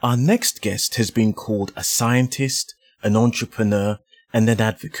Our next guest has been called a scientist, an entrepreneur, and an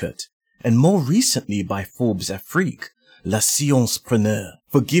advocate, and more recently by Forbes Afrique, la sciencepreneur.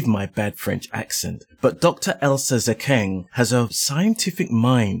 Forgive my bad French accent, but Dr. Elsa Zekeng has a scientific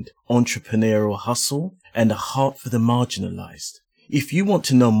mind, entrepreneurial hustle, and a heart for the marginalized. If you want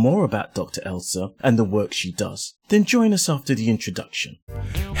to know more about Dr. Elsa and the work she does, then join us after the introduction.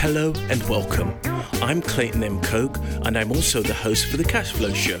 Hello and welcome. I'm Clayton M. Coke, and I'm also the host for The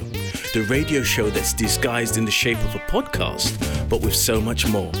Cashflow Show, the radio show that's disguised in the shape of a podcast, but with so much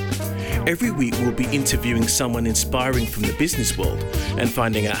more. Every week we'll be interviewing someone inspiring from the business world and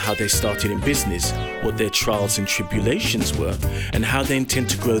finding out how they started in business, what their trials and tribulations were, and how they intend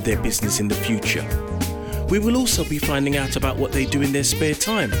to grow their business in the future. We will also be finding out about what they do in their spare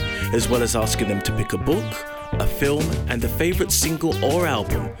time, as well as asking them to pick a book, a film, and a favorite single or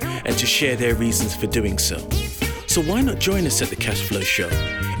album, and to share their reasons for doing so. So why not join us at The Cashflow Show?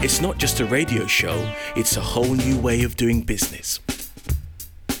 It's not just a radio show, it's a whole new way of doing business.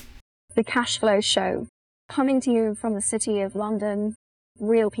 The Cashflow Show, coming to you from the city of London.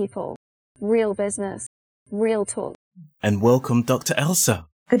 Real people, real business, real talk. And welcome, Dr. Elsa.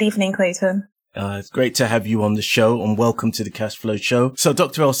 Good evening, Clayton. It's great to have you on the show, and welcome to the Cashflow Show. So,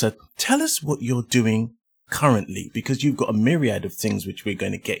 Dr. Elsa, tell us what you're doing currently, because you've got a myriad of things which we're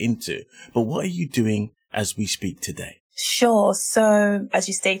going to get into. But what are you doing as we speak today? Sure. So, as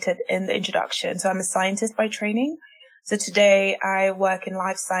you stated in the introduction, I'm a scientist by training. So today I work in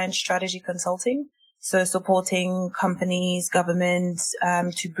life science strategy consulting. So supporting companies, governments,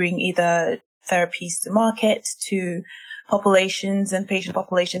 to bring either therapies to market to populations and patient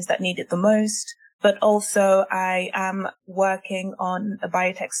populations that need it the most. But also I am working on a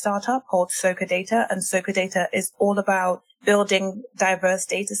biotech startup called Soka Data, and Soka Data is all about building diverse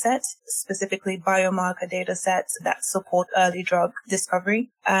data sets, specifically biomarker data sets that support early drug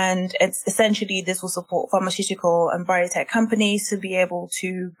discovery. And it's essentially this will support pharmaceutical and biotech companies to be able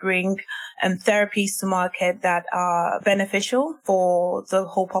to bring therapies to market that are beneficial for the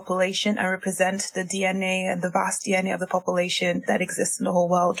whole population and represent the DNA and the vast DNA of the population that exists in the whole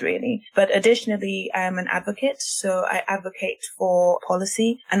world, really. But additionally, I am an advocate. So I advocate for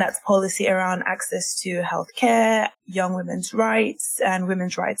policy, and that's policy around access to healthcare, young women's rights, and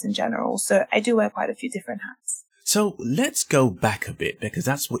women's rights in general. So I do wear quite a few different hats. So let's go back a bit, because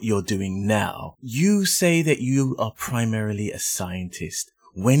that's what you're doing now. You say that you are primarily a scientist.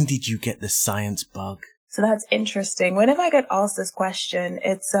 When did you get the science bug? So that's interesting. Whenever I get asked this question,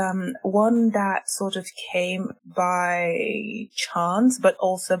 it's one that sort of came by chance, but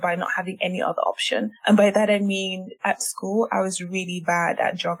also by not having any other option. And by that, I mean, at school, I was really bad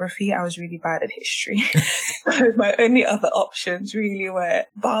at geography. I was really bad at history. So my only other options really were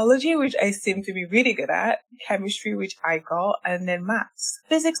biology, which I seem to be really good at, chemistry, which I got, and then maths.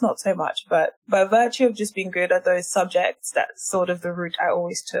 Physics, not so much, but by virtue of just being good at those subjects, that's sort of the route I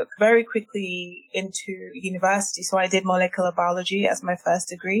always took. Very quickly into university, so I did molecular biology as my first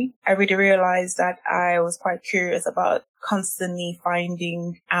degree. I really realized that I was quite curious about constantly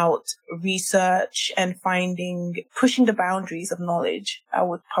finding out research and pushing the boundaries of knowledge, I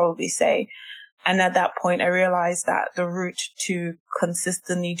would probably say. And at that point, I realized that the route to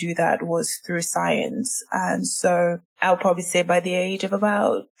consistently do that was through science. And so I'll probably say by the age of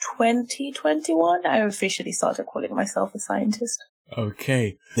about 2021, I officially started calling myself a scientist.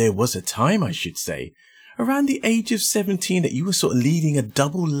 Okay. There was a time, I should say, around the age of 17 that you were sort of leading a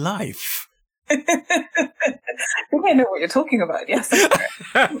double life. I think I know what you're talking about. Yes.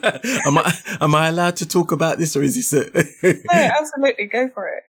 Am I allowed to talk about this, or is this No, absolutely. Go for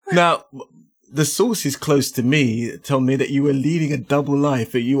it. Now, the sources close to me told me that you were leading a double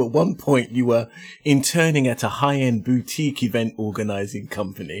life. That you, at one point, you were interning at a high-end boutique event organizing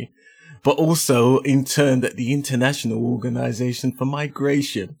company, but also interned at the International Organization for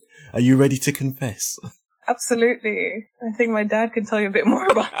Migration. Are you ready to confess? Absolutely. I think my dad can tell you a bit more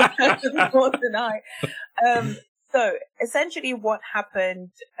about that more than I. So essentially what happened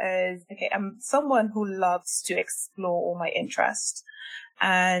is, I'm someone who loves to explore all my interests,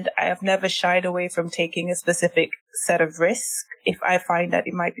 and I have never shied away from taking a specific set of risks if I find that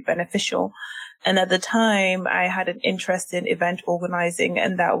it might be beneficial. And at the time, I had an interest in event organizing,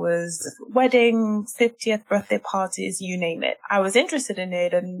 and that was weddings, 50th birthday parties, you name it. I was interested in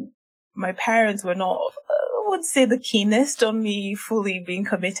it, and my parents were not, I would say, the keenest on me fully being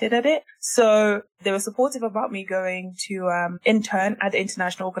committed at it. So they were supportive about me going to intern at the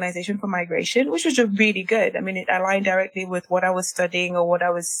International Organization for Migration, which was just really good. I mean, it aligned directly with what I was studying or what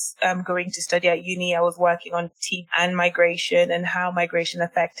I was going to study at uni. I was working on TB and migration and how migration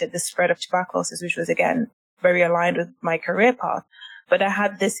affected the spread of tuberculosis, which was, again, very aligned with my career path. but I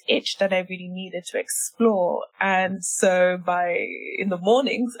had this itch that I really needed to explore. And so in the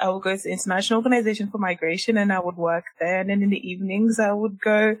mornings, I would go to the International Organization for Migration and I would work there. And then in the evenings, I would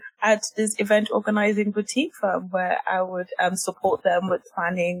go at this event organizing boutique firm where I would support them with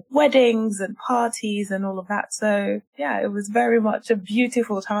planning weddings and parties and all of that. So yeah, it was very much a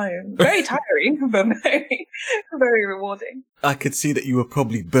beautiful time. Very tiring, but very, very rewarding. I could see that you were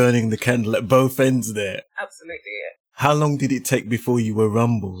probably burning the candle at both ends there. Absolutely, yeah. How long did it take before you were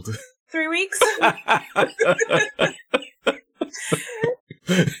rumbled? 3 weeks. And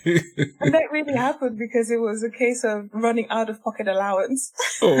that really happened because it was a case of running out of pocket allowance.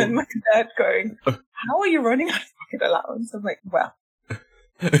 Oh. And my dad going, how are you running out of pocket allowance? I'm like, well.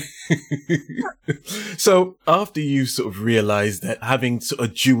 So after you sort of realized that having sort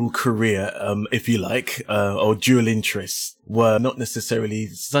of dual career, if you like, or dual interests were not necessarily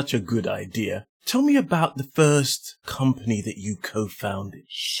such a good idea, tell me about the first company that you co-founded.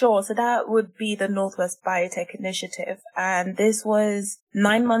 Sure. So that would be the Northwest Biotech Initiative. And this was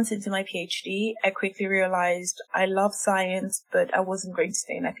 9 months into my PhD. I quickly realized I love science, but I wasn't going to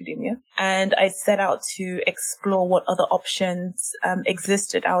stay in academia. And I set out to explore what other options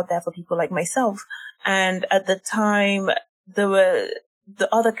existed out there for people like myself. And at the time, there were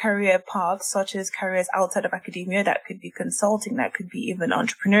the other career paths, such as careers outside of academia, that could be consulting, that could be even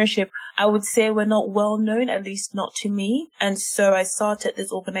entrepreneurship, I would say were not well known, at least not to me. And so I started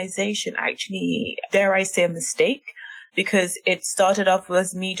this organization, actually, dare I say a mistake, because it started off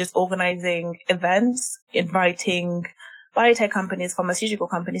as me just organizing events, inviting biotech companies, pharmaceutical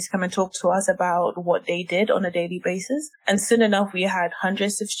companies come and talk to us about what they did on a daily basis. And soon enough, we had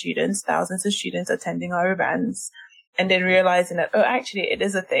hundreds of students, thousands of students attending our events. And then realizing that, oh, actually, it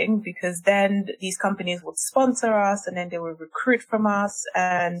is a thing, because then these companies would sponsor us and then they would recruit from us.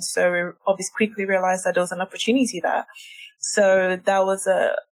 And so we obviously quickly realized that there was an opportunity there. So that was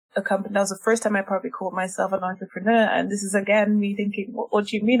a company. That was the first time I probably called myself an entrepreneur. And this is, again, me thinking, what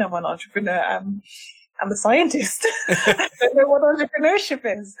do you mean I'm an entrepreneur? I'm a scientist. I don't know what entrepreneurship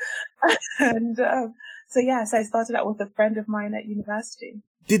is. And so I started out with a friend of mine at university.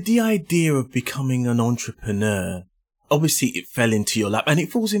 Did the idea of becoming an entrepreneur, obviously it fell into your lap, and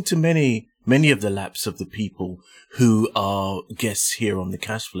it falls into many of the laps of the people who are guests here on the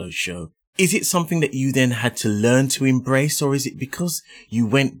Cashflow Show. Is it something that you then had to learn to embrace, or is it because you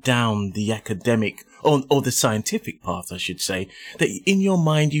went down the academic or the scientific path, I should say, that in your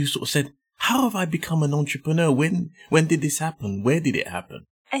mind you sort of said, how have I become an entrepreneur? When did this happen? Where did it happen?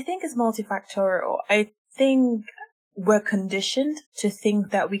 I think it's multifactorial. I think we're conditioned to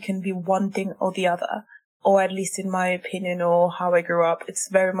think that we can be one thing or the other, or at least in my opinion, or how I grew up, it's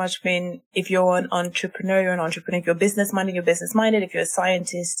very much been, if you're an entrepreneur, you're an entrepreneur. If you're business-minded, you're business-minded. If you're a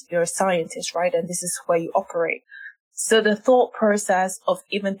scientist, you're a scientist, right? And this is where you operate. So the thought process of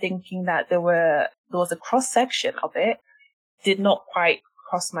even thinking that there was a cross-section of it did not quite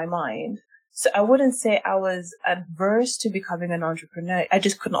cross my mind. So I wouldn't say I was adverse to becoming an entrepreneur. I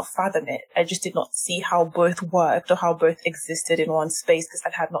just could not fathom it. I just did not see how both worked or how both existed in one space, because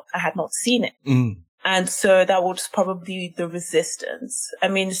I had not seen it. Mm. And so that was probably the resistance. I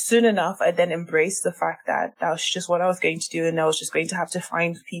mean, soon enough, I then embraced the fact that that was just what I was going to do. And I was just going to have to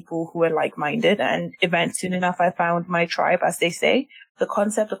find people who were like-minded. And eventually, soon enough, I found my tribe, as they say. The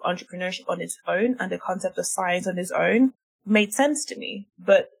concept of entrepreneurship on its own and the concept of science on its own made sense to me.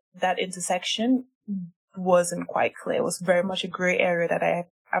 But that intersection wasn't quite clear. It was very much a gray area that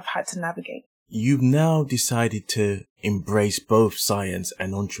I've had to navigate. You've now decided to embrace both science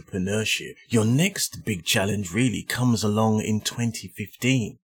and entrepreneurship. Your next big challenge really comes along in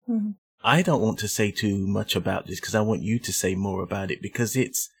 2015. Mm-hmm. I don't want to say too much about this because I want you to say more about it, because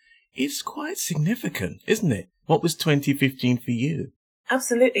it's quite significant, isn't it? What was 2015 for you?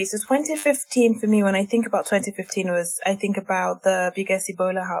 Absolutely. So 2015 for me, when I think about 2015, I think about the biggest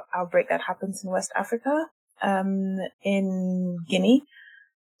Ebola outbreak that happens in West Africa, in Guinea,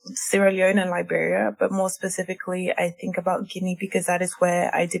 Sierra Leone and Liberia. But more specifically, I think about Guinea because that is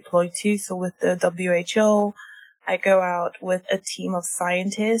where I deployed to. So with the WHO, I go out with a team of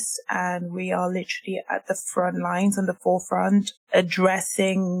scientists and we are literally at the front lines, on the forefront,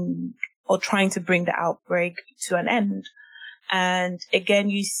 addressing or trying to bring the outbreak to an end. And again,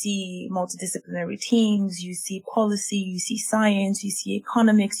 you see multidisciplinary teams, you see policy, you see science, you see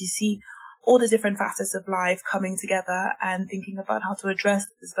economics, you see all the different facets of life coming together and thinking about how to address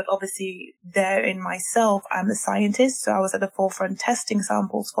this. But obviously there in myself, I'm a scientist. So I was at the forefront testing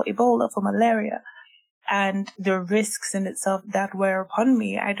samples for Ebola, for malaria, and the risks in itself that were upon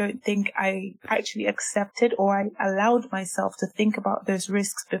me. I don't think I actually accepted or I allowed myself to think about those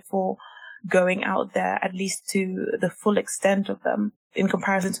risks before going out there, at least to the full extent of them in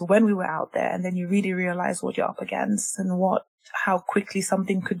comparison to when we were out there. And then you really realize what you're up against and how quickly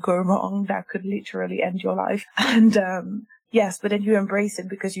something could go wrong that could literally end your life. And, yes, but then you embrace it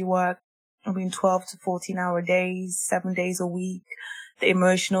because you work, 12 to 14-hour days, 7 days a week, the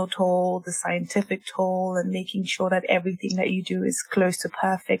emotional toll, the scientific toll, and making sure that everything that you do is close to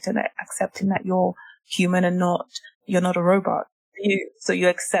perfect and accepting that you're human and you're not a robot. So you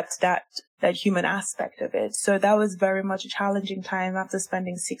accept that human aspect of it. So that was very much a challenging time after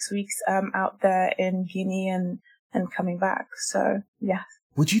spending 6 weeks, out there in Guinea and coming back. So, yeah.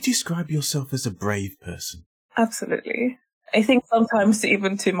 Would you describe yourself as a brave person? Absolutely. I think sometimes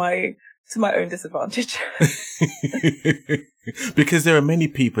even to my own disadvantage. Because there are many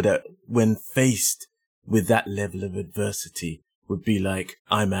people that, when faced with that level of adversity, would be like,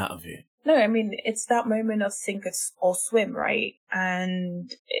 I'm out of here. No, I mean, it's that moment of sink or swim, right?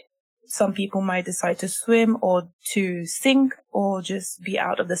 And some people might decide to swim or to sink or just be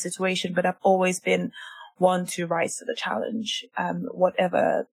out of the situation. But I've always been one to rise to the challenge,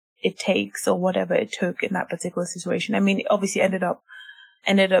 whatever it takes or whatever it took in that particular situation. I mean, it obviously ended up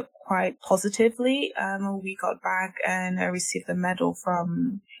quite positively. We got back and I received a medal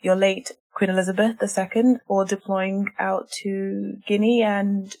from your late Queen Elizabeth II for deploying out to Guinea.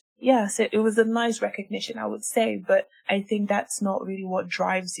 And yes, it was a nice recognition, I would say, but I think that's not really what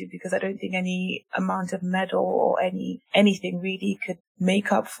drives you, because I don't think any amount of medal or anything really could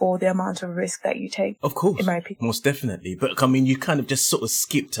make up for the amount of risk that you take. Of course. In my opinion. Most definitely. But I mean, you kind of just sort of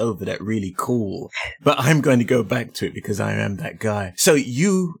skipped over that really cool. But I'm going to go back to it because I am that guy. So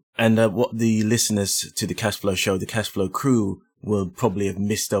you and what the listeners to the Cashflow show, the Cashflow crew, will probably have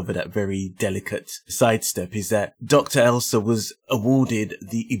missed over that very delicate sidestep is that Dr. Elsa was awarded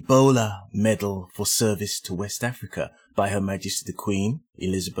the Ebola Medal for service to West Africa by Her Majesty the Queen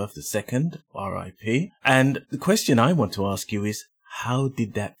Elizabeth II, RIP. And the question I want to ask you is, how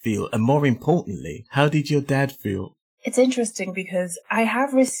did that feel? And more importantly, how did your dad feel? It's interesting because I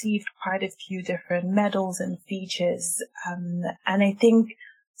have received quite a few different medals and features. And I think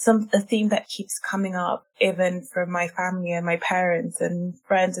a theme that keeps coming up, even from my family and my parents and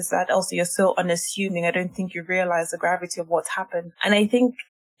friends, is that also you're so unassuming. I don't think you realize the gravity of what's happened. And I think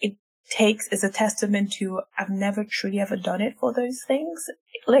it's a testament to, I've never truly ever done it for those things.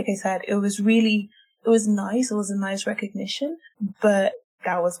 Like I said, it was nice. It was a nice recognition, but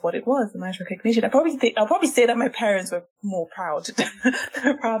that was what it was, a nice recognition. I'll probably say that my parents were more proud,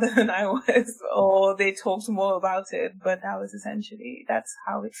 prouder than I was, or they talked more about it, but that's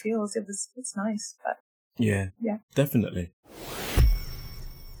how it feels. It's nice, but yeah, yeah, definitely.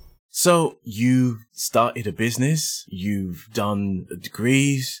 So you started a business, you've done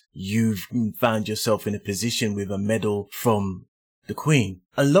degrees, you've found yourself in a position with a medal from the Queen.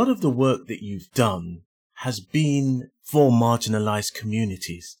 A lot of the work that you've done has been for marginalized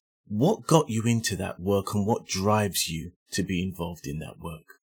communities. What got you into that work and what drives you to be involved in that work?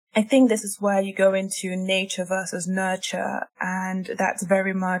 I think this is where you go into nature versus nurture, and that's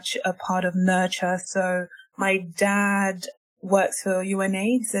very much a part of nurture. So my dad works for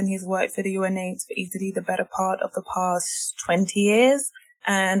UNAIDS, and he's worked for the UNAIDS for easily the better part of the past 20 years.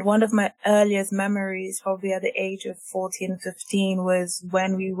 And one of my earliest memories, probably at the age of 14, 15, was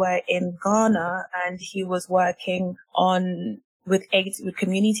when we were in Ghana and he was working with AIDS, with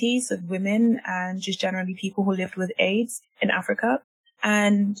communities of women and just generally people who lived with AIDS in Africa.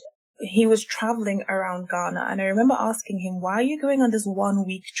 And he was traveling around Ghana. And I remember asking him, why are you going on this 1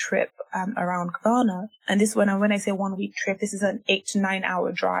 week trip around Ghana? And this, when I say 1 week trip, this is an 8 to 9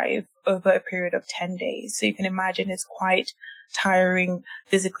 hour drive over a period of 10 days. So you can imagine it's quite tiring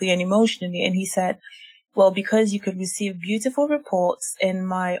physically and emotionally. And he said, well, because you could receive beautiful reports on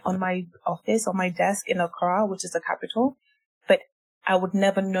my office, on my desk in Accra, which is the capital, but I would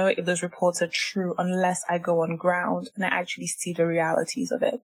never know if those reports are true unless I go on ground and I actually see the realities of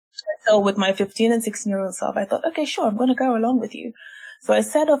it. So with my 15 and 16-year-old self, I thought, okay, sure, I'm going to go along with you. So I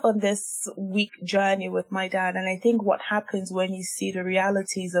set off on this week journey with my dad. And I think what happens when you see the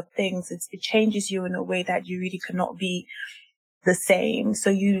realities of things, it changes you in a way that you really cannot be the same. So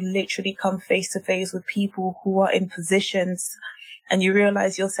you literally come face to face with people who are in positions and you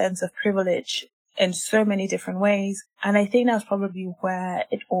realize your sense of privilege in so many different ways. And I think that's probably where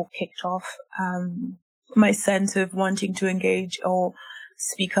it all kicked off. My sense of wanting to engage or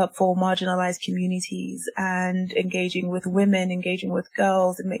speak up for marginalized communities and engaging with women, engaging with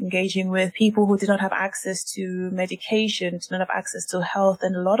girls, and engaging with people who did not have access to medication, did not have access to health,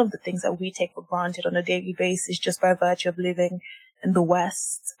 and a lot of the things that we take for granted on a daily basis just by virtue of living in the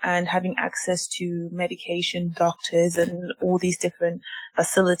West and having access to medication, doctors, and all these different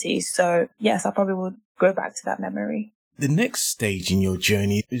facilities. So yes, I probably would go back to that memory. The next stage in your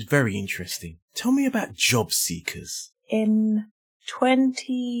journey is very interesting. Tell me about job seekers. In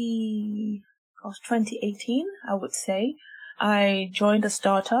 2018, I would say, I joined a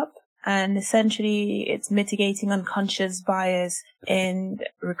startup, and essentially it's mitigating unconscious bias in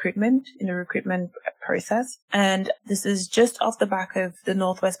the recruitment process. And this is just off the back of the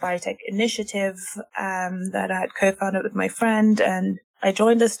Northwest Biotech Initiative that I had co-founded with my friend. And I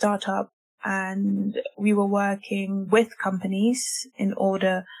joined the startup, and we were working with companies in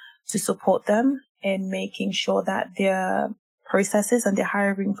order to support them in making sure that their processes and their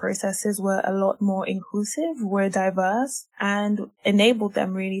hiring processes were a lot more inclusive, were diverse, and enabled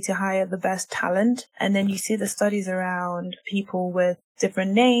them really to hire the best talent. And then you see the studies around people with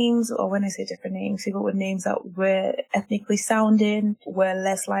different names, or when I say different names, people with names that were ethnically sounding were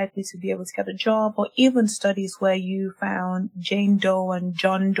less likely to be able to get a job, or even studies where you found Jane Doe and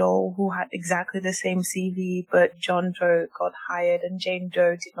John Doe who had exactly the same CV, but John Doe got hired and Jane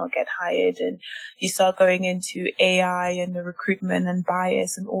Doe did not get hired. And you start going into AI and the recruitment and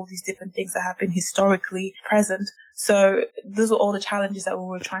bias and all these different things that have been historically present. So those are all the challenges that we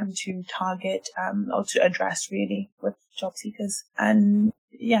were trying to target or to address really with job seekers. And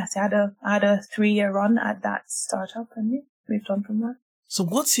yes, I had a 3-year run at that startup and moved on from there. So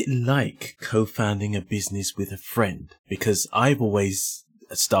what's it like co-founding a business with a friend? Because I've always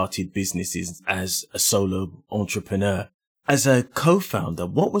started businesses as a solo entrepreneur. As a co-founder,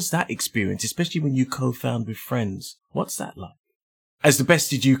 what was that experience, especially when you co-found with friends? What's that like? As the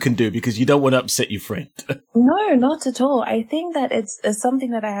best as you can do, because you don't want to upset your friend. No, not at all. I think that it's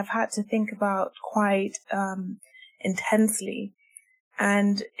something that I have had to think about quite intensely.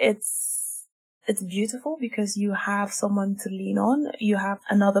 And it's beautiful because you have someone to lean on. You have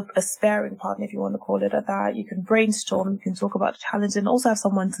a sparing partner, if you want to call it that. You can brainstorm, you can talk about the challenge, and also have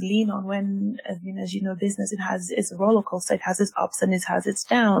someone to lean on when, as you know, business, it's a roller coaster. It has its ups and it has its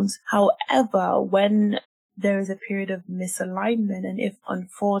downs. However, when there is a period of misalignment, and if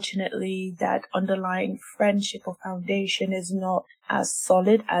unfortunately that underlying friendship or foundation is not as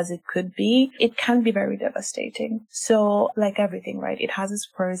solid as it could be, it can be very devastating. So like everything, right? It has its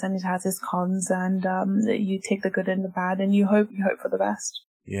pros and it has its cons, and you take the good and the bad, and you hope for the best.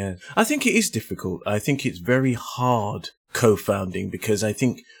 Yeah, I think it is difficult. I think it's very hard co-founding, because I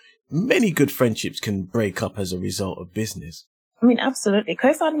think many good friendships can break up as a result of business. I mean, absolutely.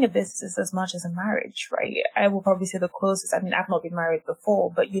 Co-founding a business is as much as a marriage, right? I will probably say the closest. I mean, I've not been married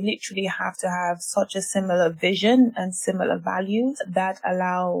before, but you literally have to have such a similar vision and similar values that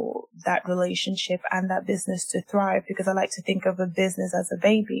allow that relationship and that business to thrive. Because I like to think of a business as a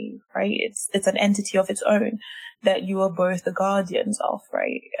baby, right? It's an entity of its own that you are both the guardians of,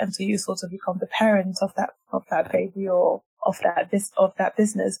 right? And so you sort of become the parents of that baby or of that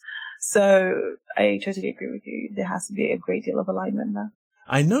business. So I totally agree with you. There has to be a great deal of alignment there.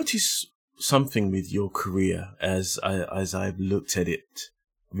 I notice something with your career as I've looked at it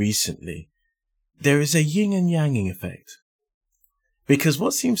recently. There is a yin and yanging effect. Because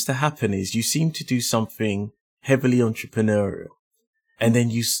what seems to happen is you seem to do something heavily entrepreneurial, and then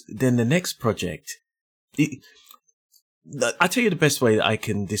the next project. I'll tell you the best way that I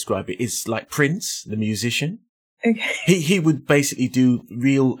can describe it. It's like Prince, the musician. Okay. He would basically do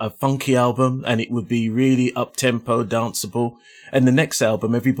a funky album, and it would be really up-tempo, danceable. And the next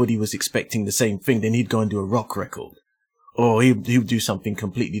album, everybody was expecting the same thing. Then he'd go and do a rock record, or he would do something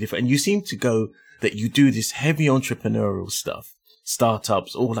completely different. And you seem to go that you do this heavy entrepreneurial stuff,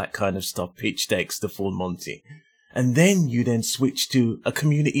 startups, all that kind of stuff, pitch decks, the full Monty. And then you switch to a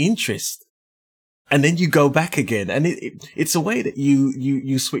community interest. And then you go back again. And it's a way that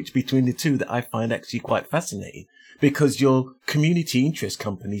you switch between the two that I find actually quite fascinating, because your community interest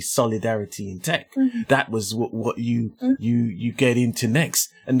company, Solidarity in Tech, that was what you get into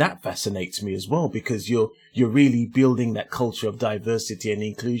next. And that fascinates me as well, because you're really building that culture of diversity and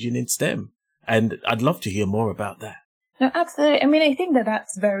inclusion in STEM. And I'd love to hear more about that. No, absolutely. I mean, I think that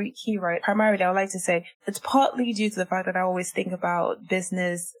that's very key, right? Primarily, I would like to say it's partly due to the fact that I always think about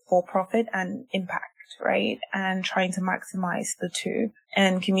business for profit and impact, right? And trying to maximize the two.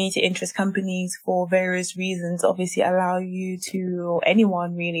 And community interest companies, for various reasons, obviously allow you to, or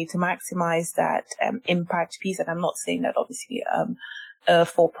anyone really, to maximize that impact piece. And I'm not saying that obviously a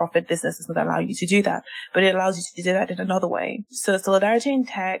for-profit business does not allow you to do that, but it allows you to do that in another way. So Solidarity in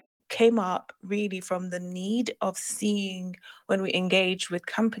Tech came up really from the need of seeing, when we engage with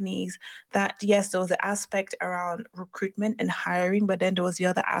companies, that yes, there was the aspect around recruitment and hiring, but then there was the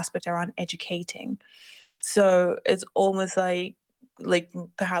other aspect around educating. So it's almost like like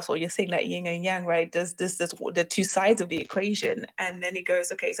perhaps what you're saying, like yin and yang, right? There's the two sides of the equation, and then it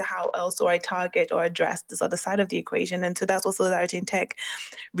goes, okay, so how else do I target or address this other side of the equation? And so that's what Solidarity in Tech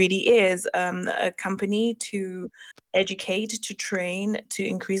really is, a company to educate, to train, to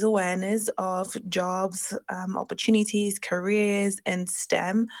increase awareness of jobs, opportunities, careers in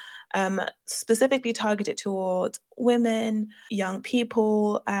STEM, specifically targeted towards women, young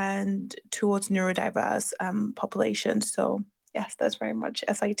people, and towards neurodiverse populations. So yes, that's very much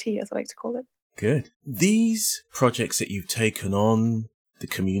SIT, as I like to call it. Good. These projects that you've taken on, the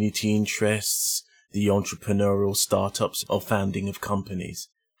community interests, the entrepreneurial startups or founding of companies,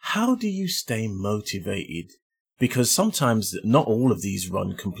 how do you stay motivated? Because sometimes not all of these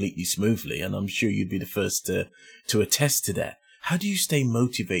run completely smoothly, and I'm sure you'd be the first to attest to that. How do you stay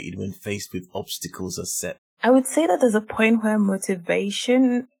motivated when faced with obstacles are set? I would say that there's a point where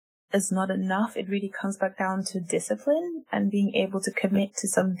motivation is not enough. It really comes back down to discipline and being able to commit to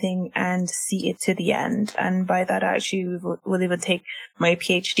something and see it to the end. And by that, I actually will even take my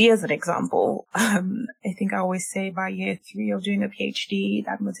PhD as an example. I think I always say by year 3 of doing a PhD,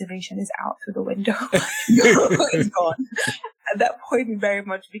 that motivation is out through the window. It's gone. At that point, it very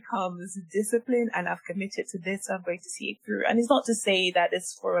much becomes discipline, and I've committed to this, so I'm going to see it through. And it's not to say that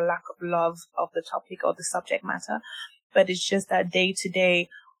it's for a lack of love of the topic or the subject matter, but it's just that day-to-day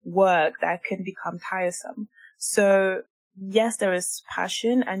work that can become tiresome. So yes, there is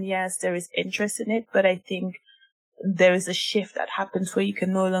passion, and yes, there is interest in it, but I think there is a shift that happens where you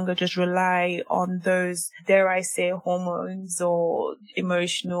can no longer just rely on those, dare I say, hormones or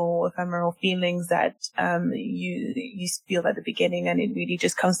emotional, ephemeral feelings that you feel at the beginning, and it really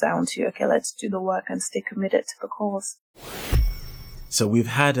just comes down to, okay, let's do the work and stay committed to the cause. So we've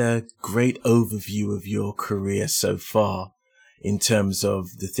had a great overview of your career so far, in terms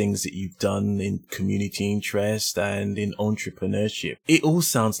of the things that you've done in community interest and in entrepreneurship. It all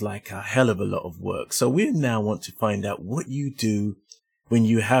sounds like a hell of a lot of work. So we now want to find out what you do when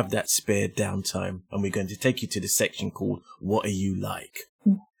you have that spare downtime. And we're going to take you to the section called What Are You Like?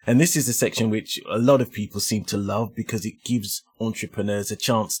 And this is a section which a lot of people seem to love because it gives entrepreneurs a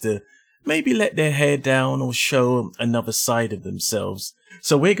chance to maybe let their hair down or show another side of themselves.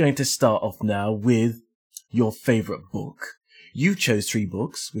 So we're going to start off now with your favorite book. You chose 3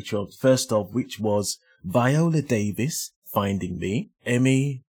 books, which was first of which was Viola Davis, Finding Me,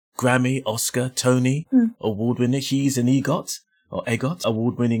 Emmy, Grammy, Oscar, Tony, award winner. She's an EGOT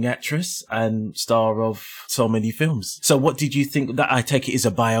award-winning actress and star of so many films. So what did you think? That I take it is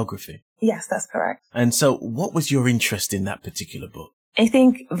a biography. Yes, that's correct. And so what was your interest in that particular book? I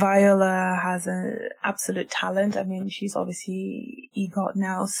think Viola has an absolute talent. I mean, she's obviously EGOT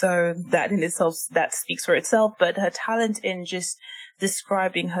now, so that in itself, that speaks for itself, but her talent in just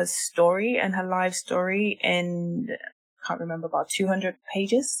describing her story and her life story in, I can't remember, about 200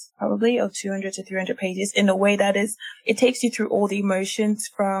 pages, probably, or 200 to 300 pages, in a way that is, it takes you through all the emotions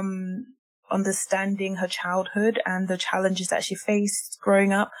from understanding her childhood and the challenges that she faced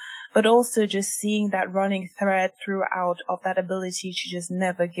growing up, but also just seeing that running thread throughout of that ability to just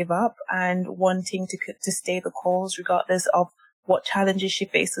never give up and wanting to stay the course regardless of what challenges she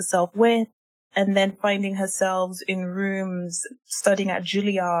faced herself with, and then finding herself in rooms studying at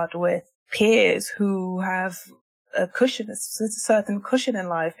Juilliard with peers who have a certain cushion in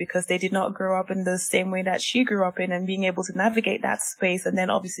life because they did not grow up in the same way that she grew up in, and being able to navigate that space and then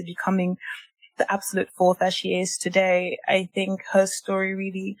obviously becoming the absolute force that she is today. I think her story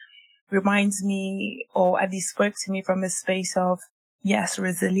really reminds me, or at least spoke to me from a space of, yes,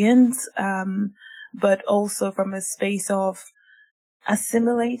 resilience, but also from a space of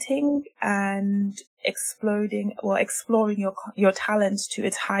assimilating and exploring your talents to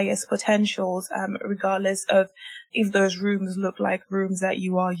its highest potentials, regardless of if those rooms look like rooms that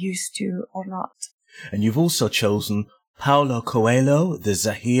you are used to or not. And you've also chosen Paulo Coelho, The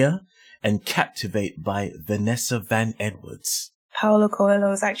Zahir, and Captivate by Vanessa Van Edwards. Paulo Coelho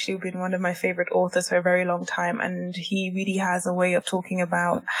has actually been one of my favorite authors for a very long time, and he really has a way of talking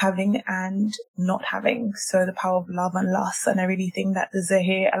about having and not having, so the power of love and lust. And I really think that the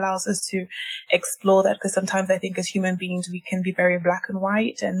Zahir allows us to explore that, because sometimes I think as human beings we can be very black and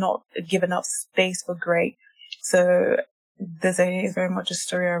white and not give enough space for grey. So the Zahir is very much a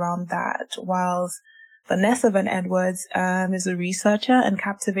story around that, whilst Vanessa Van Edwards is a researcher, and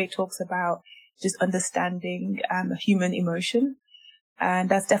Captivate talks about just understanding human emotion. And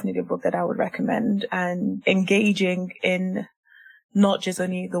that's definitely a book that I would recommend, and engaging in not just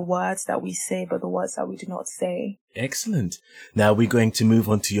only the words that we say, but the words that we do not say. Excellent. Now we're going to move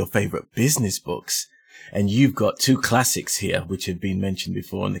on to your favorite business books. And you've got two classics here, which have been mentioned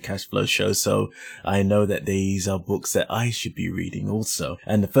before on the Cash Flow Show. So I know that these are books that I should be reading also.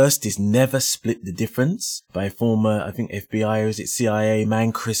 And the first is Never Split the Difference by former, I think FBI or is it CIA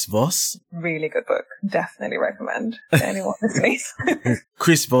man, Chris Voss. Really good book. Definitely recommend to anyone listening.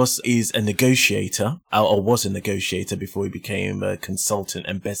 Chris Voss is a negotiator, or was a negotiator before he became a consultant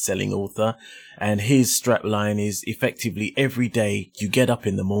and best-selling author. And his strapline is effectively every day you get up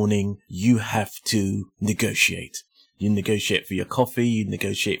in the morning, you have to negotiate. You negotiate for your coffee, you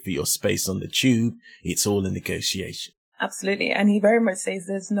negotiate for your space on the tube. It's all a negotiation. Absolutely. And he very much says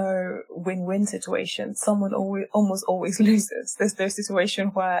there's no win-win situation. Someone almost always loses. There's no situation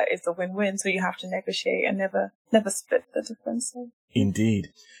where it's a win-win. So you have to negotiate and never split the difference. So. Indeed.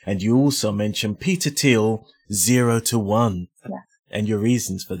 And you also mentioned Peter Thiel, 0 to 1. Yeah. And your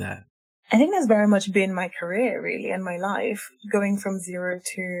reasons for that. I think that's very much been my career really and my life, going from 0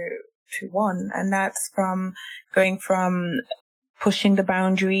 to 1. And that's from going from pushing the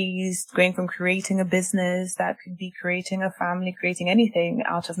boundaries, going from creating a business that could be creating a family, creating anything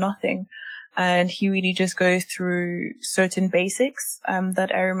out of nothing. And he really just goes through certain basics,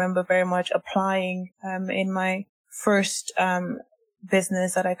 that I remember very much applying, in my first,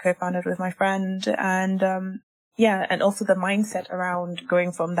 business that I co-founded with my friend. And, and also the mindset around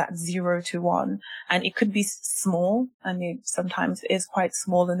going from that 0 to 1. And it could be small, and it sometimes is quite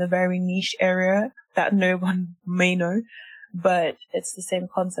small in a very niche area that no one may know. But it's the same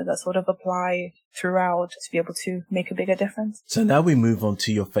concept that sort of apply throughout to be able to make a bigger difference. So now we move on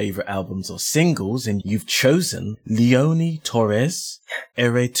to your favorite albums or singles, and you've chosen Leonie Torres,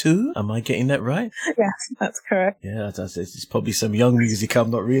 Ere Tu. Am I getting that right? Yes, that's correct. Yeah, it's probably some young music I'm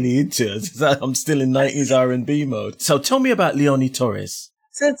not really into. I'm still in 90s R&B mode. So tell me about Leonie Torres.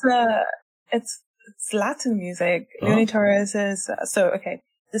 So it's Latin music. Oh. Leonie Torres is,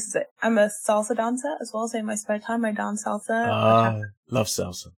 this is it. I'm a salsa dancer as well. So in my spare time, I dance salsa. Love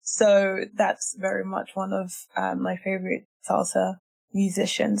salsa. So that's very much one of my favorite salsa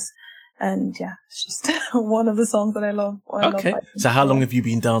musicians. And yeah, it's just one of the songs that I love. Okay. So how long have you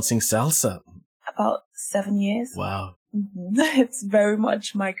been dancing salsa? About 7 years. Wow. Mm-hmm. It's very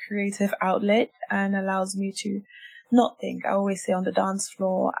much my creative outlet and allows me to not think. I always say on the dance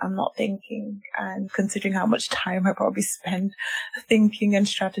floor, I'm not thinking, and considering how much time I probably spend thinking and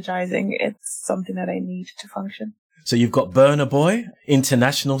strategizing, it's something that I need to function. So you've got Burna Boy,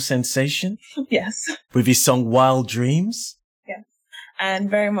 international sensation. Yes. With his song Wild Dreams. Yeah. And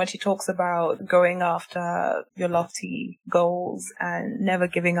very much he talks about going after your lofty goals and never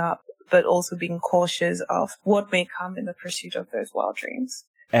giving up, but also being cautious of what may come in the pursuit of those wild dreams.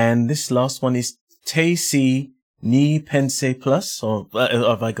 And this last one is Tesi Ni Pense Plus, or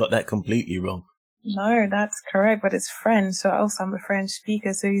have I got that completely wrong? No, that's correct, but it's French. So also I'm a French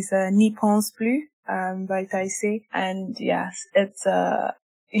speaker, so it's N'y pense plus, by Taïsé. And yes, it's,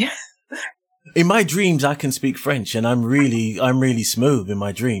 In my dreams, I can speak French, and I'm really smooth in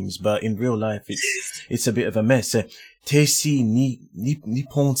my dreams, but in real life, it's a bit of a mess. Tesi ni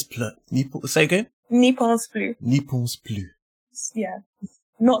pense plus. Say again? N'y pense plus. N'y pense plus. Yeah.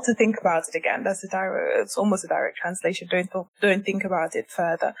 Not to think about it again. It's almost a direct translation. Don't think about it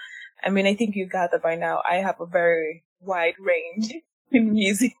further. I mean, I think you gather by now, I have a very wide range in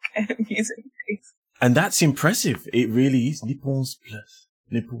music and music taste. And that's impressive. It really is. N'y pense plus.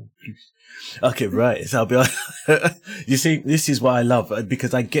 N'y pense plus. Okay, right. So I'll be like, you see, this is what I love,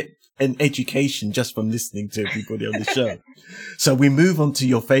 because I get an education just from listening to everybody on the show. So we move on to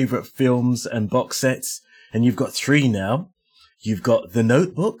your favorite films and box sets, and you've got 3 now. You've got The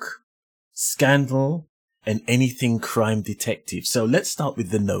Notebook, Scandal, and Anything Crime Detective. So let's start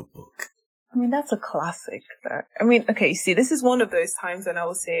with The Notebook. I mean, that's a classic. I mean, okay, see, this is one of those times when I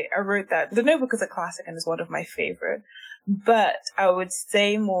will say, I wrote that The Notebook is a classic and is one of my favorite. But I would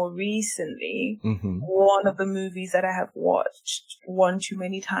say more recently, one of the movies that I have watched one too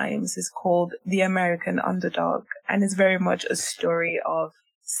many times is called The American Underdog. And it's very much a story of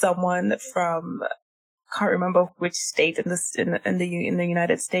someone from, can't remember which state in the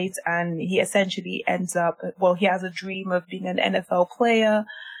United States, and he essentially ends up, he has a dream of being an NFL player.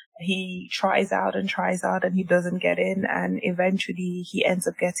 He tries out and he doesn't get in, and eventually he ends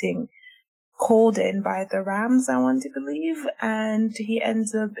up getting called in by the Rams, I want to believe, and he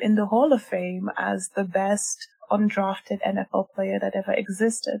ends up in the Hall of Fame as the best undrafted NFL player that ever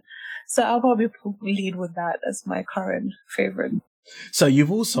existed. So I'll probably lead with that as my current favorite. So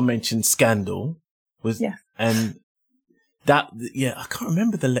you've also mentioned Scandal. Yeah. And that, I can't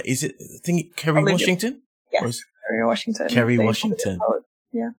remember is it, I think Kerry Washington? Yes, Kerry Washington. Kerry Washington.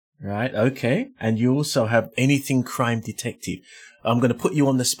 Yeah. Right, okay. And you also have anything crime detective. I'm going to put you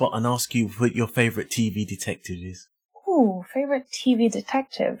on the spot and ask you what your favorite TV detective is. Ooh, favorite TV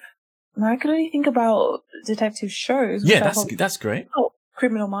detective. Now, I can only think about detective shows. Yeah, that's great. Oh,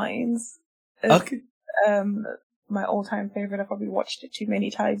 Criminal Minds. Okay. My all-time favorite. I've probably watched it too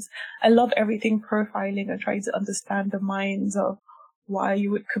many times. I love everything profiling and trying to understand the minds of why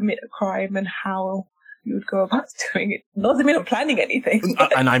you would commit a crime and how you would go about doing it. Not that I'm planning anything.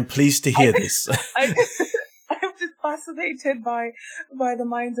 And I'm pleased to hear this. I'm just fascinated by the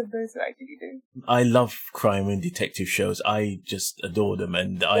minds of those who actually do. I love crime and detective shows. I just adore them.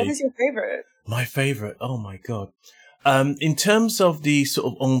 And What is your favorite? My favorite? Oh my God. In terms of the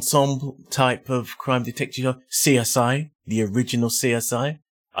sort of ensemble type of crime detective show, CSI, the original CSI,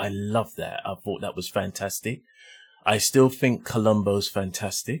 I love that. I thought that was fantastic. I still think Columbo's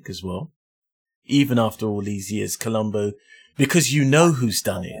fantastic as well. Even after all these years, Columbo, because you know who's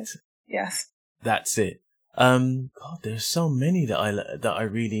done it. Yes. That's it. God, there's so many that I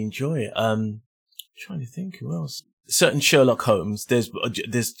really enjoy. Trying to think who else. Certain Sherlock Holmes. There's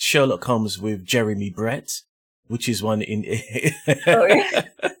Sherlock Holmes with Jeremy Brett, which is one in. Oh, yeah.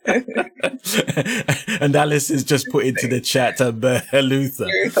 And Alice has just put into the chat Luther.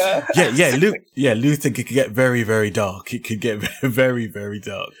 Luther could get very, very dark. It could get very, very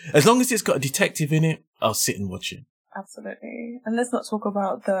dark. As long as it's got a detective in it, I'll sit and watch it. Absolutely. And let's not talk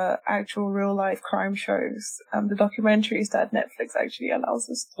about the actual real life crime shows. The documentaries that Netflix actually allows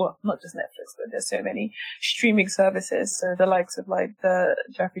us, well, not just Netflix, but there's so many streaming services. So the likes of like the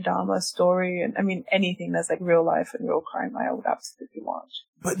Jeffrey Dahmer story and I mean anything that's like real life and real crime, I would absolutely watch.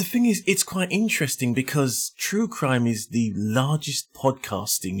 But the thing is, it's quite interesting because true crime is the largest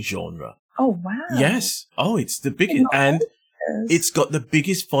podcasting genre. Oh, wow. Yes. Oh, it's the biggest. And it's got the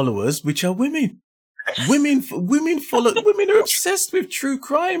biggest followers, which are women. Women are obsessed with true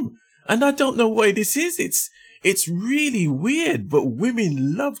crime. And I don't know why this is. It's really weird, but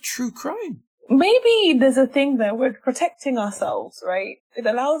women love true crime. Maybe there's a thing there. We're protecting ourselves, right? It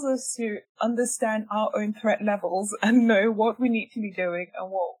allows us to understand our own threat levels and know what we need to be doing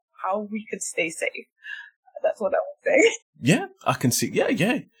and how we could stay safe. That's what I would say. Yeah, I can see.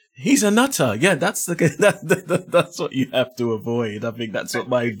 Yeah. He's a nutter. Yeah, that's that's what you have to avoid. I think that's what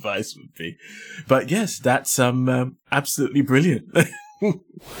my advice would be. But yes, that's absolutely brilliant.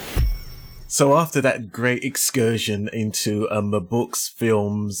 So after that great excursion into books,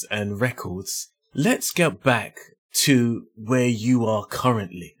 films, and records, let's get back to where you are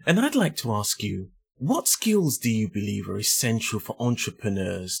currently. And I'd like to ask you, what skills do you believe are essential for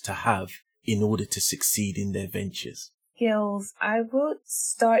entrepreneurs to have in order to succeed in their ventures? Skills. I would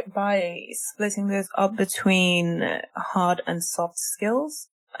start by splitting those up between hard and soft skills.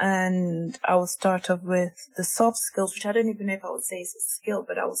 And I will start off with the soft skills, which I don't even know if I would say is a skill,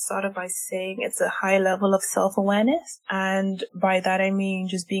 but I will start off by saying it's a high level of self-awareness. And by that, I mean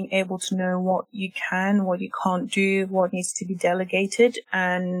just being able to know what you can, what you can't do, what needs to be delegated,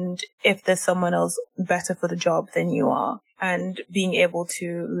 and if there's someone else better for the job than you are, and being able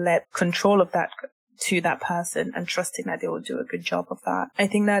to let control of that to that person and trusting that they will do a good job of that. I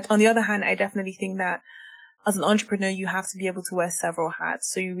think that on the other hand, I definitely think that as an entrepreneur, you have to be able to wear several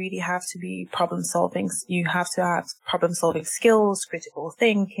hats. So you really have to be problem solving. You have to have problem solving skills, critical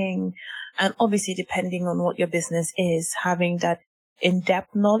thinking, and obviously depending on what your business is, having that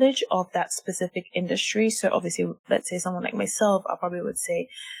in-depth knowledge of that specific industry. So obviously, let's say someone like myself, I probably would say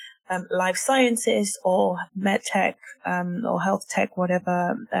life sciences or med tech, or health tech,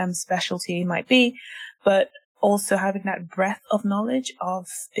 whatever specialty it might be, but also having that breadth of knowledge of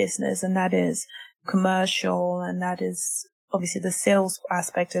business, and that is commercial, and that is obviously the sales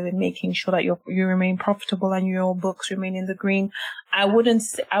aspect of it, making sure that you remain profitable and your books remain in the green. I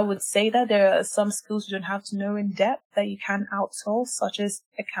would say that there are some skills you don't have to know in depth that you can outsource, such as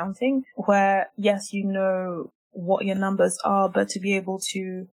accounting, where yes, you know what your numbers are, but to be able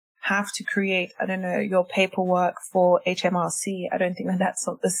to have to create, I don't know, your paperwork for HMRC, I don't think that that's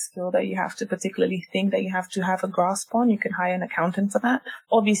not the skill that you have to particularly think that you have to have a grasp on. You can hire an accountant for that.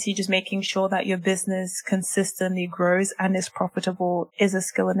 Obviously, just making sure that your business consistently grows and is profitable is a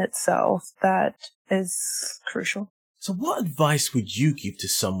skill in itself that is crucial. So what advice would you give to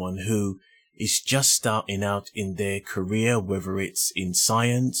someone who is just starting out in their career, whether it's in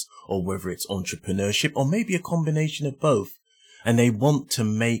science or whether it's entrepreneurship or maybe a combination of both? And they want to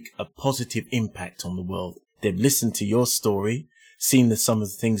make a positive impact on the world. They've listened to your story, seen some of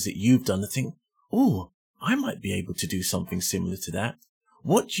the things that you've done, and think, oh, I might be able to do something similar to that.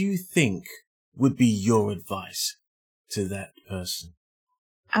 What do you think would be your advice to that person?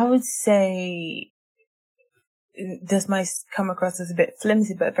 I would say this might come across as a bit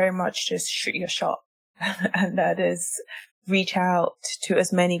flimsy, but very much just shoot your shot. And that is reach out to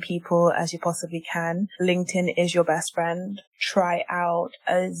as many people as you possibly can. LinkedIn is your best friend. Try out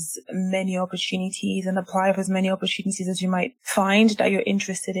as many opportunities and apply for as many opportunities as you might find that you're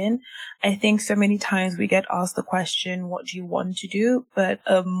interested in. I think so many times we get asked the question, what do you want to do? But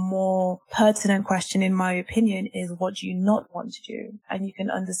a more pertinent question, in my opinion, is what do you not want to do? And you can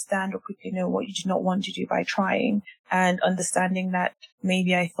understand or quickly know what you do not want to do by trying and understanding that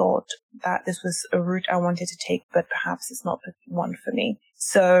maybe I thought that this was a route I wanted to take, but perhaps it's not the one for me.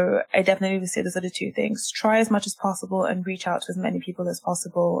 So I definitely would say those are the two things. Try as much as possible and reach out to as many people as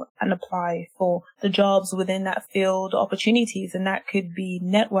possible and apply for the jobs within that field, opportunities. And that could be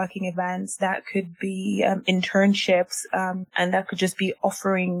networking events, that could be internships, and that could just be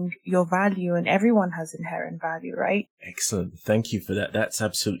offering your value. And everyone has inherent value, right? Excellent. Thank you for that. That's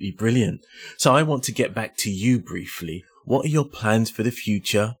absolutely brilliant. So I want to get back to you briefly. What are your plans for the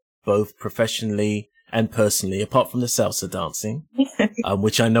future, both professionally and personally, apart from the salsa dancing,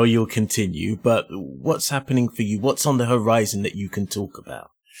 which I know you'll continue, but what's happening for you? What's on the horizon that you can talk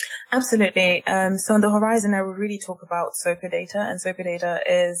about? Absolutely. So on the horizon, I will really talk about Soka Data, and Soka Data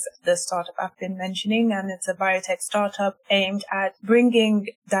is the startup I've been mentioning, and it's a biotech startup aimed at bringing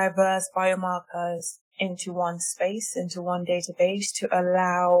diverse biomarkers into one space, into one database to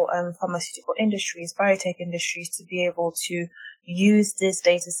allow pharmaceutical industries, biotech industries to be able to use this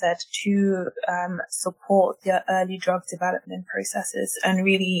data set to support their early drug development processes. And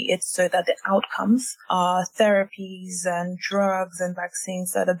really it's so that the outcomes are therapies and drugs and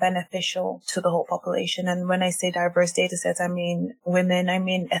vaccines that are beneficial to the whole population. And when I say diverse data sets, I mean women, I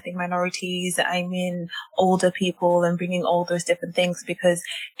mean ethnic minorities, I mean older people, and bringing all those different things, because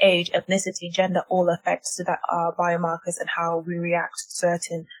age, ethnicity, gender all affect that biomarkers and how we react to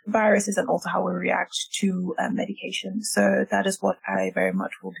certain viruses and also how we react to medication. So that is what I very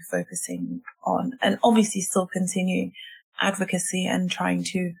much will be focusing on, and obviously still continuing advocacy and trying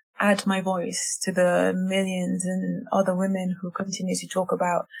to add my voice to the millions and other women who continue to talk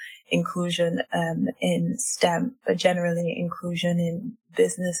about inclusion in STEM, but generally inclusion in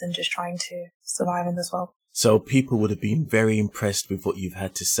business and just trying to survive in this world. So people would have been very impressed with what you've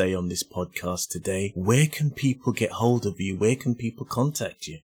had to say on this podcast today. Where can people get hold of you? Where can people contact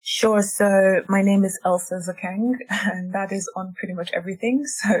you? Sure. So my name is Elsa Zekeng, and that is on pretty much everything.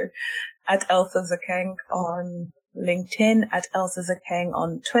 So at Elsa Zekeng on LinkedIn, at Elsa Zekeng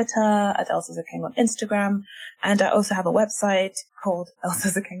on Twitter, at Elsa Zekeng on Instagram. And I also have a website called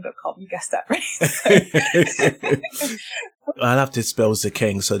elsazekeng.com. You guessed that, right? I'll have to spell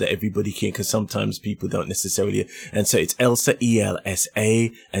Zekeng so that everybody can, because sometimes people don't necessarily. And so it's Elsa,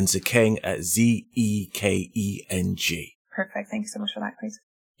 ELSA, and Zekeng at ZEKENG. Perfect. Thank you so much for that, Chris.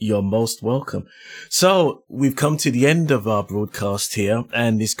 You're most welcome. So we've come to the end of our broadcast here,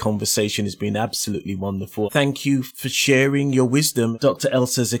 and this conversation has been absolutely wonderful. Thank you for sharing your wisdom, Dr.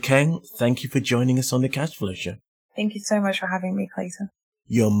 Elsa Zekeng. Thank you for joining us on the Cashflow Show. Thank you so much for having me, Clayton.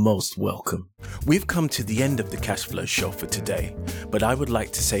 You're most welcome. We've come to the end of the Cashflow Show for today, but I would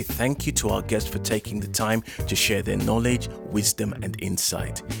like to say thank you to our guests for taking the time to share their knowledge, wisdom, and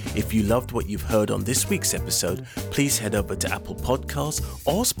insight. If you loved what you've heard on this week's episode, please head over to Apple Podcasts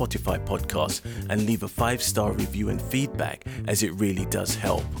or Spotify Podcasts and leave a 5-star review and feedback, as it really does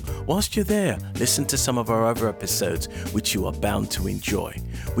help. Whilst you're there, listen to some of our other episodes, which you are bound to enjoy.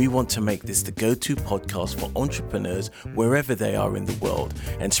 We want to make this the go-to podcast for entrepreneurs wherever they are in the world,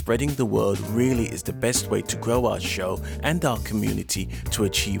 and spreading the word really is the best way to grow our show and our community to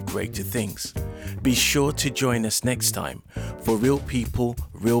achieve greater things. Be sure to join us next time for real people,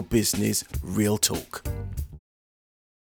 real business, real talk.